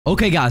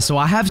Okay guys, so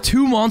I have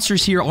two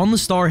monsters here on the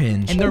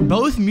STARHENGE, and they're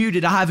both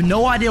muted. I have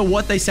no idea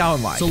what they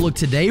sound like. So look,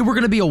 today we're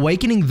going to be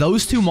awakening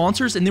those two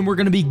monsters, and then we're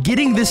going to be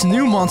getting this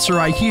new monster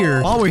right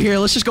here. While we're here,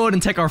 let's just go ahead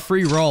and take our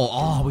free roll.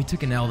 Oh, we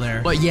took an L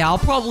there. But yeah, I'll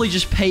probably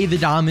just pay the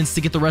diamonds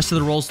to get the rest of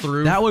the rolls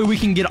through. That way we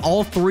can get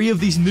all three of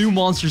these new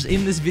monsters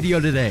in this video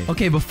today.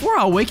 Okay, before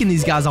I awaken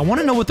these guys, I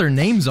want to know what their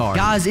names are.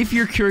 Guys, if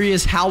you're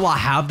curious how I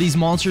have these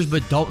monsters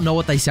but don't know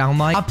what they sound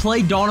like, I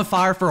played Dawn of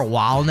Fire for a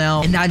while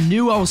now, and I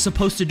knew I was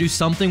supposed to do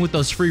something with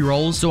those free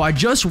rolls. So I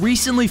just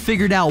recently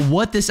figured out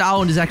what this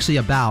island is actually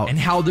about and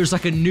how there's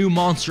like a new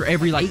monster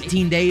every like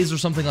 18 days or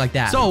something like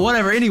that. So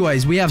whatever.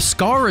 Anyways, we have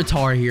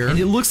STARHENGE here, and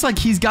it looks like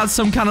he's got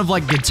some kind of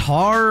like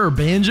guitar or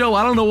banjo.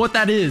 I don't know what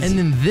that is. And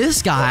then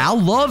this guy, I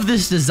love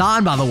this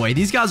design, by the way.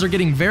 These guys are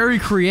getting very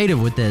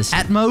creative with this.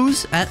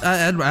 Atmos?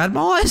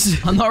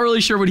 I'm not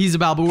really sure what he's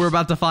about, but we're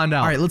about to find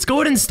out. All right, let's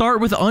go ahead and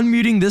start with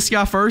unmuting this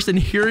guy first and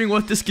hearing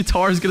what this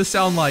guitar is going to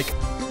sound like.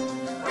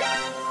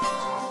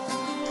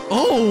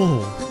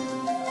 Oh.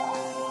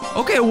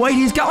 Okay, wait,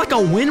 he's got like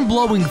a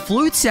wind-blowing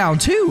flute sound,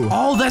 too.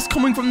 Oh, that's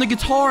coming from the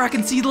guitar. I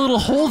can see the little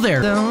hole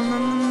there. Y'all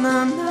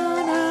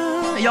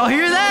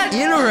hear that?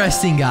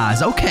 Interesting,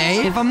 guys.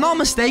 Okay. If I'm not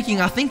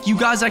mistaken, I think you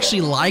guys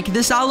actually like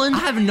this island. I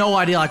have no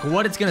idea, like,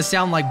 what it's gonna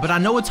sound like, but I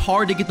know it's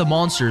hard to get the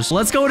monsters. So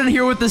let's go ahead and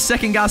hear what this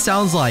second guy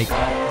sounds like.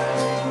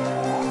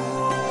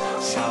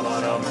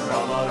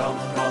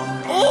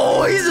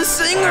 Oh, he's a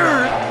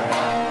singer.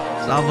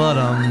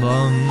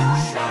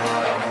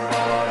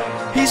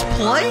 He's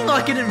playing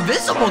like an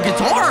invisible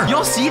guitar.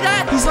 Y'all see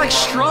that? He's like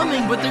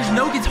strumming, but there's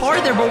no guitar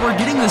there, but we're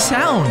getting the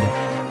sound.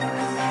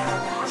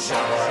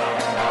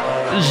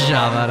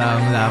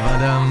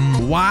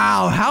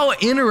 Wow, how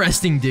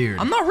interesting, dude.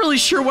 I'm not really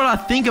sure what I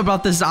think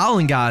about this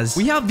island, guys.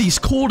 We have these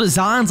cool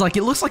designs. Like,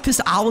 it looks like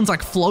this island's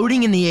like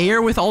floating in the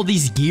air with all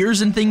these gears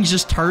and things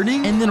just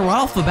turning. And then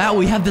right off the bat,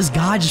 we have this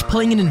guy just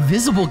playing an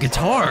invisible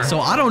guitar. So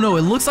I don't know.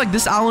 It looks like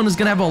this island is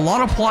gonna have a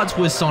lot of plot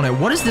twists on it.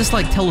 What is this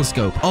like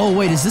telescope? Oh,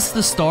 wait, is this the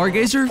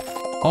Stargazer?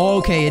 Oh,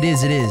 okay, it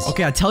is.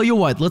 Okay, I tell you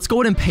what, let's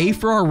go ahead and pay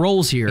for our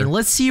rolls here. And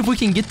let's see if we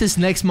can get this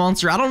next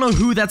monster. I don't know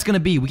who that's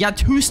gonna be. We got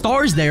 2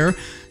 stars there.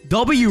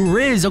 W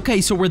Riz.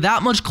 Okay, so we're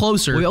that much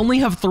closer. We only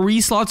have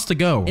 3 slots to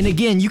go. And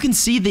again, you can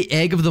see the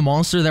egg of the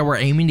monster that we're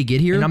aiming to get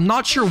here. And I'm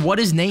not sure what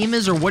his name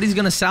is or what he's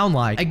gonna sound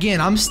like.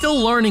 Again, I'm still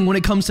learning when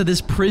it comes to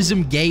this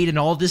prism gate and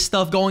all this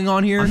stuff going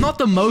on here. I'm not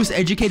the most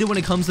educated when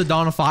it comes to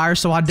Dawn of Fire,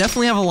 so I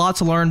definitely have a lot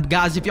to learn.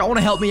 Guys, if y'all want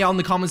to help me out in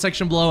the comment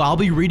section below, I'll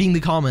be reading the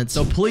comments.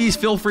 So please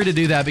feel free to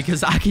do that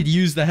because I could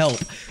use the help.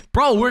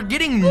 Bro, we're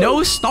getting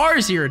no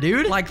stars here,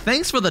 dude. Like,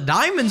 thanks for the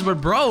diamonds,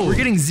 but bro, we're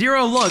getting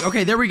 0 luck.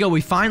 Okay, there we go.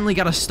 We finally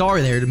got a star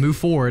there to move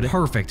forward.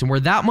 Perfect. And we're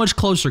that much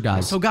closer,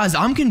 guys. So, guys,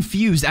 I'm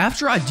confused.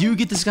 After I do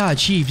get this guy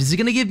achieved, is it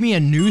going to give me a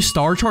new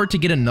star chart to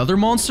get another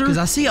monster? Because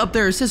I see up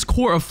there, it says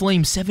Core of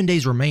Flame, 7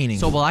 days remaining.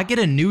 So, will I get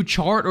a new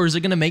chart, or is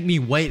it going to make me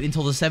wait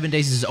until the 7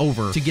 days is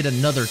over to get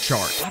another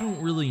chart? I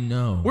don't really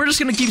know. We're just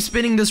going to keep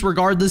spinning this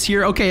regardless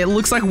here. Okay, it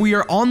looks like we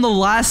are on the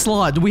last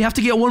slot. Do we have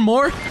to get one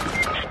more?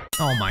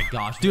 Oh my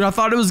gosh, dude, I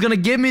thought it was gonna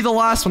give me the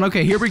last one.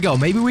 Okay, here we go.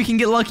 Maybe we can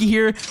get lucky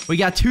here. We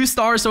got 2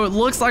 stars, so it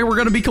looks like we're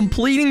gonna be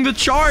completing the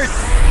chart.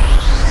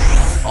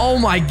 Oh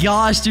my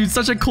gosh, dude,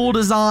 such a cool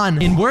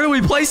design. And where do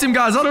we place him,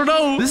 guys? I don't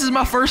know. This is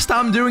my first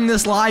time doing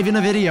this live in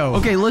a video.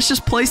 Okay, let's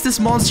just place this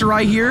monster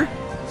right here.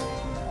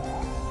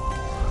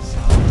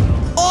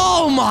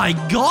 Oh my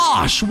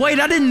gosh,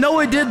 wait, I didn't know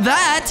it did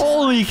that.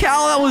 Holy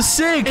cow, that was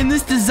sick. And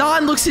this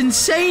design looks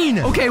insane.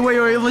 Okay,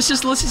 wait, let's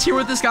just hear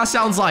what this guy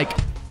sounds like.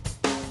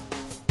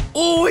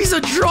 Oh, he's a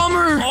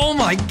drummer. Oh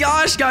my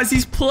gosh, guys,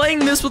 he's playing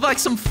this with like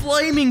some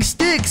flaming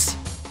sticks.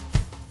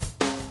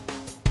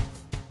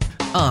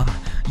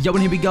 Yo,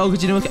 and here we go.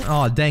 Cause you know,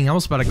 oh dang, I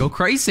was about to go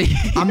crazy.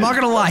 I'm not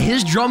gonna lie,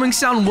 his drumming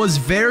sound was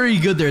very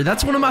good there.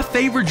 That's one of my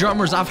favorite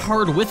drummers I've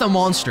heard with a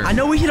monster. I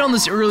know we hit on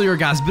this earlier,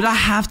 guys, but I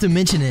have to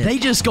mention it. They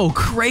just go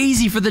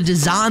crazy for the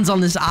designs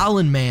on this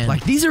island, man.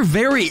 Like, these are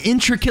very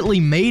intricately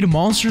made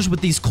monsters with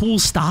these cool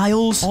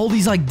styles, all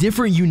these like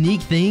different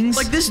unique things.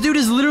 Like, this dude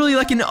is literally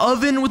like an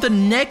oven with the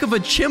neck of a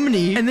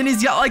chimney, and then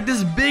he's got like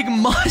this big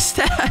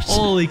mustache.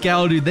 Holy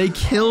cow, dude, they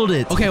killed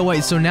it. Okay,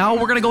 wait, so now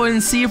we're gonna go ahead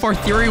and see if our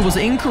theory was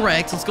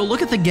incorrect. Let's go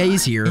look at the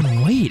gaze here.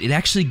 And wait, it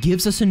actually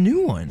gives us a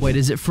new one. Wait,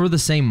 is it for the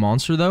same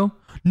monster though?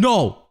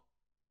 No.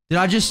 Did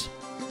I just...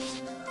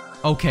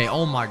 Okay,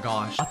 oh my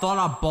gosh. I thought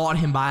I bought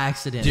him by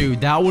accident.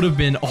 Dude, that would have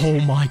been... Oh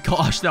my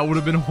gosh, that would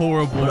have been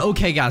horrible. But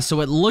okay, guys, so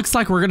it looks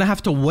like we're going to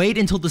have to wait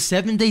until the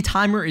 7-day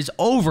timer is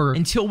over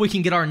until we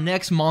can get our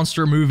next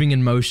monster moving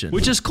in motion.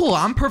 Which is cool.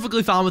 I'm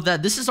perfectly fine with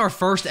that. This is our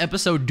first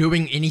episode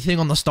doing anything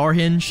on the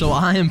STARHENGE, so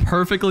I am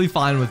perfectly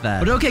fine with that.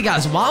 But okay,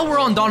 guys, while we're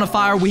on Dawn of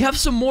Fire, we have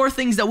some more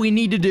things that we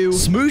need to do.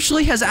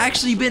 Smoochly has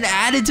actually been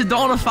added to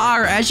Dawn of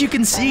Fire, as you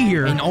can see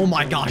here. And oh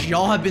my gosh,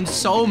 y'all have been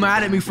so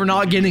mad at me for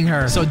not getting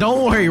her. So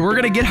don't worry, we're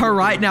going to get her her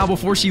right now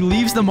before she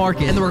leaves the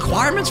market. And the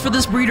requirements for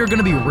this breed are going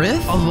to be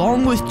Riff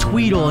along with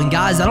Tweedle. And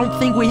guys, I don't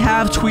think we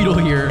have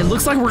Tweedle here. It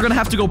looks like we're going to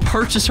have to go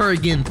purchase her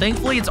again.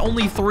 Thankfully, it's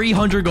only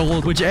 300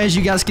 gold, which as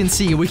you guys can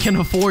see, we can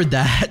afford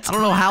that. I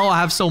don't know how I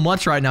have so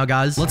much right now,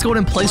 guys. Let's go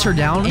ahead and place her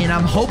down. And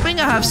I'm hoping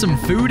I have some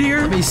food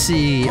here. Let me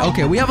see.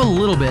 Okay, we have a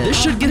little bit.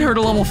 This should get her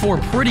to level 4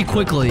 pretty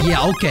quickly.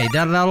 Yeah, okay,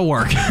 that'll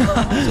work.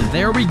 So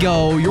there we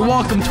go. You're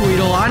welcome,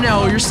 Tweedle. I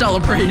know, you're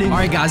celebrating. All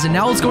right, guys, and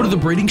now let's go to the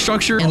breeding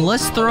structure. And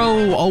let's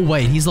throw... Oh,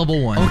 wait, he's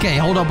level 1. Okay,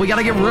 hold up. We got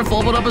to get Riff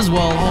leveled up as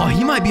well. Oh,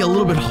 he might be a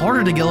little bit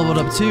harder to get leveled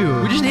up,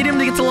 too. We just need him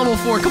to get to level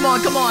 4. Come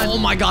on, come on. Oh,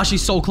 my gosh,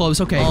 he's so close.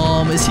 Okay.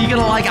 Is he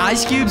gonna like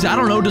ice cubes? I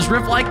don't know. Does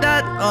Riff like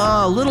that?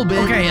 A little bit.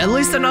 Okay, at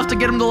least enough to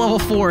get him to level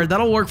 4.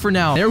 That'll work for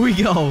now. There we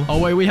go. Oh,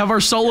 wait, we have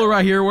our solo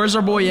right here. Where's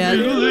our boy at?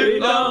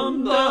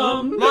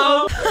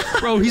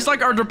 Bro, he's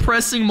like our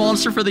depressing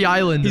monster for the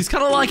island. He's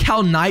kind of like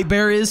how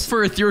Nightbear is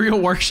for Ethereal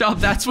Workshop.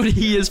 That's what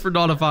he is for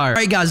Dawn of Fire. All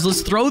right, guys,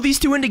 let's throw these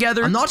two in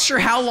together. I'm not sure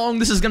how long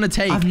this is gonna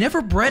take. I've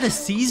never bred a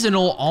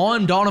seasonal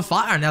on Dawn of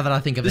Fire now that I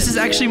think of it. This is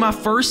actually my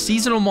first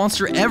seasonal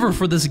monster ever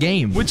for this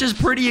game, which is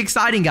pretty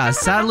exciting, guys.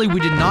 Sadly, we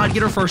did not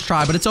get her first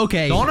try, but it's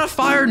okay. Dawn of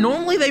Fire,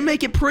 normally they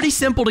make it pretty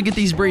simple to get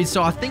these breeds,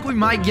 so I think we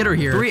might get her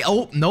here.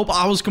 Oh, nope,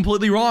 I was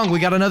completely wrong. We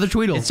got another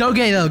Tweedle. It's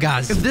okay, though,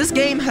 guys. If this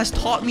game has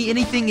taught me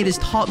anything, it has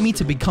taught me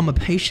to become a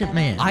patient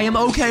man. I am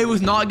okay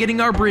with not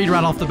getting our breed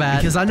right off the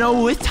bat, because I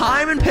know with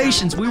time and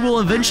patience, we will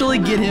eventually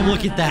get him.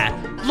 Look at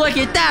that. Look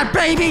at that,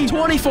 baby!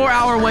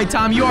 24-hour wait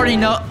time. You already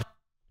know.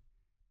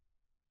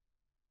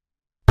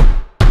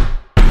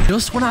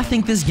 Just when I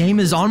think this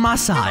game is on my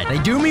side,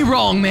 they do me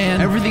wrong,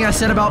 man. Everything I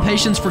said about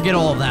patience, forget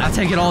all of that. I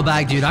take it all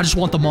back, dude. I just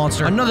want the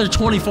monster. Another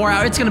 24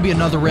 hours. It's gonna be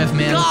another Riff,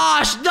 man.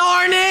 Gosh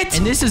darn it!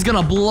 And this is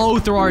gonna blow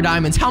through our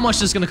diamonds. How much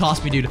is this gonna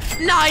cost me, dude?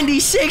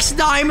 96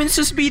 diamonds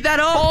to speed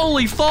that up?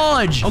 Holy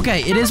fudge.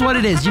 Okay, it is what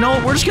it is. You know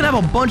what? We're just gonna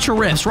have a bunch of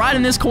Riffs right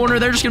in this corner.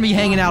 They're just gonna be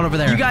hanging out over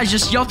there. You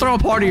guys y'all throw a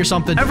party or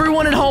something.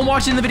 Everyone at home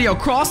watching the video,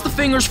 cross the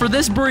fingers for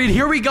this breed.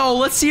 Here we go.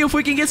 Let's see if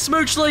we can get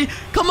Smoochly.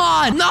 Come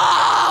on. No!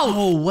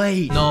 Oh,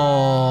 wait.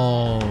 No.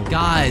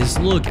 Guys,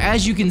 look,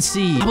 as you can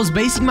see, I was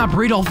basing my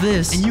breed off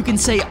this, and you can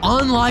say,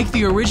 unlike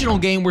the original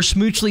game where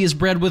Smoochly is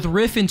bred with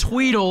Riff and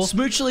Tweedle,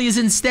 Smoochly is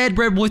instead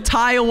bred with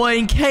Tiowa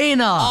and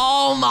Kana.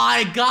 Oh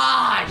my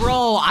god.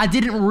 Bro, I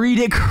didn't read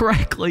it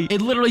correctly.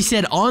 It literally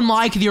said,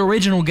 unlike the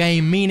original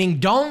game, meaning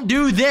don't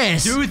do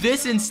this. Do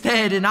this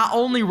instead, and I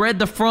only read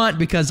the front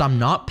because I'm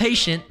not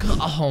patient.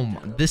 Oh,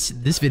 this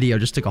video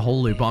just took a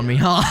whole loop on me,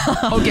 huh?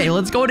 Okay,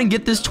 let's go ahead and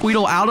get this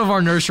Tweedle out of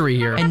our nursery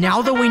here. And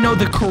now that we know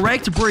the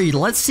correct breed,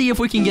 let's see if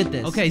we can get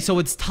this. Okay, so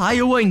it's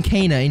Tiowa and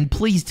Kana, and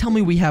please tell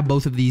me we have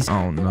both of these.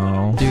 Oh,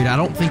 no. Dude, I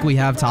don't think we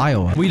have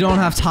Tiowa. We don't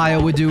have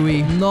Tiowa, do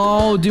we?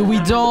 No, dude, we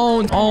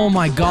don't. Oh,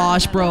 my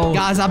gosh, bro.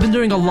 Guys, I've been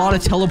doing a lot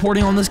of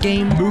teleporting on this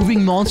game,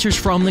 moving monsters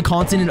from the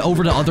continent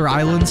over to other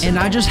islands, and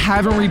I just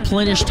haven't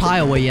replenished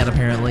Tiowa yet,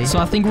 apparently. So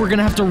I think we're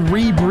gonna have to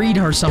rebreed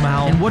her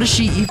somehow. And what is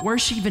she?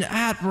 Where's she even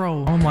at,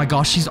 bro? Oh, my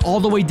gosh, she's all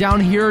the way down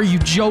here. Are you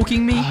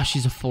joking me? Oh,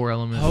 she's a 4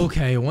 element.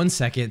 Okay, 1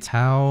 second.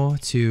 How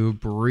to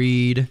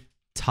breed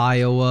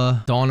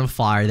Tiowa, Dawn of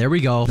Fire. There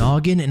we go.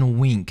 Noggin and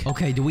Wink.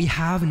 Okay, do we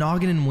have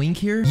Noggin and Wink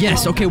here?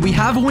 Yes, okay, we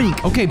have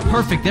Wink. Okay,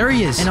 perfect. There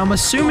he is. And I'm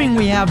assuming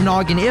we have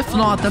Noggin. If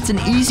not, that's an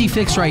easy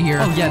fix right here.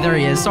 Oh, yeah, there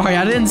he is. Sorry,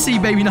 I didn't see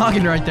baby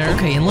Noggin right there.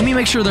 Okay, and let me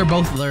make sure they're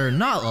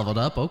not leveled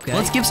up. Okay.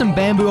 Let's give some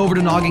bamboo over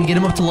to Noggin, get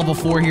him up to level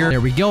 4 here.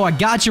 There we go. I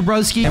got you,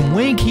 broski. And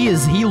Wink, he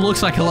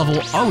looks like a level...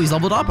 Oh, he's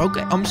leveled up.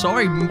 Okay, I'm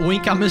sorry,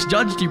 Wink. I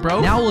misjudged you,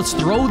 bro. Now let's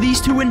throw these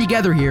two in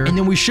together here, and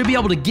then we should be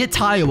able to get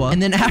Tiowa.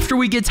 And then after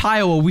we get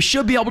Tiowa, we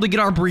should be able to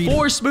get our breed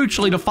for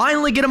Smoochly to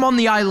finally get him on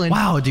the island.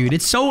 Wow, dude,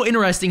 it's so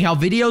interesting how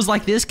videos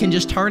like this can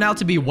just turn out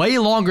to be way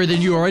longer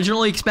than you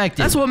originally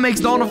expected. That's what makes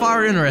Dawn of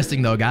Fire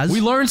interesting, though, guys.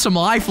 We learned some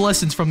life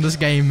lessons from this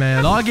game,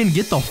 man. Noggin,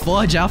 get the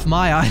fudge off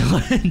my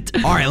island.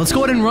 All right, let's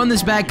go ahead and run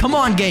this back. Come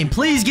on, game.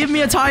 Please give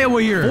me a Tiowa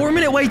here.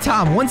 4-minute wait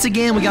time. Once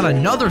again, we got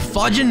another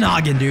fudging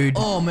Noggin, dude.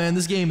 Oh, man,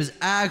 this game is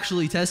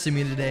actually testing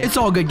me today. It's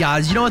all good,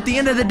 guys. You know, at the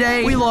end of the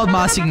day, we love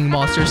my singing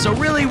monsters, so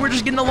really, we're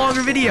just getting a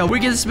longer video.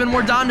 We get to spend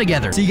more time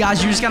together. See,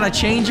 guys, you just gotta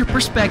change your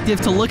perspective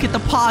to look at the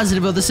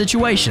positive of the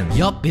situation.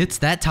 Yup, it's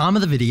that time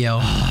of the video.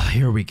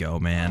 Here we go,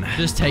 man.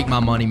 Just take my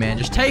money, man.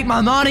 Just take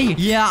my money.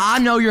 Yeah, I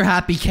know you're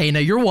happy,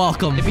 Kana. You're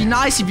welcome. It'd be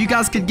nice if you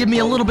guys could give me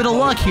a little bit of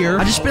luck here.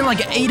 I just spent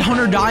like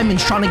 800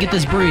 diamonds trying to get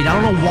this breed. I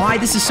don't know why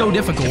this is so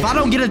difficult. If I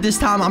don't get it this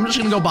time, I'm just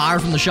gonna go buy her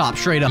from the shop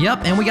straight up.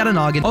 Yep, and we got a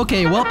Noggin.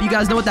 Okay, well, you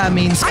guys know what that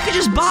means. I could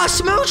just buy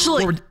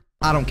Smoochly.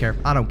 I don't care.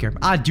 I don't care.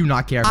 I do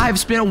not care. I have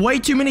spent way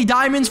too many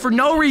diamonds for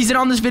no reason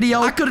on this video.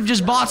 I could have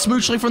just bought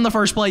Smoochly from the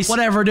first place.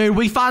 Whatever, dude.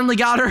 We finally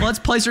got her. Let's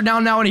place her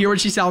down now and hear what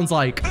she sounds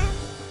like.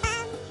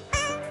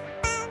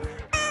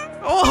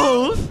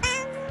 Oh.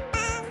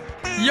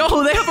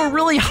 Yo, they have a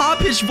really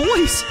high-pitched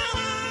voice.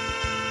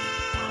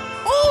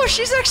 Oh,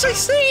 she's actually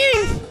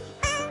singing.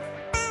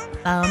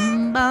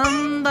 Bum,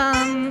 bum,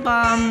 bum,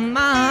 bum,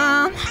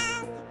 bum.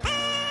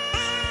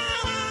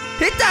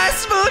 Hit that,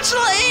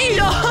 Smoochly!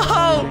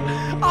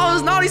 No! I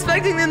was not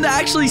expecting them to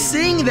actually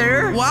sing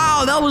there.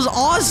 Wow, that was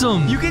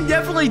awesome. You can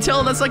definitely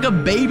tell that's like a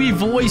baby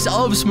voice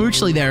of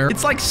Smoochly there.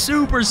 It's like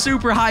super,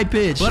 super high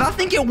pitched. But I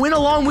think it went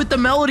along with the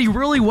melody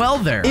really well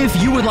there. If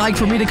you would like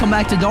for me to come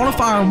back to Dawn of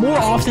Fire more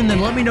often,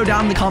 then let me know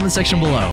down in the comment section below.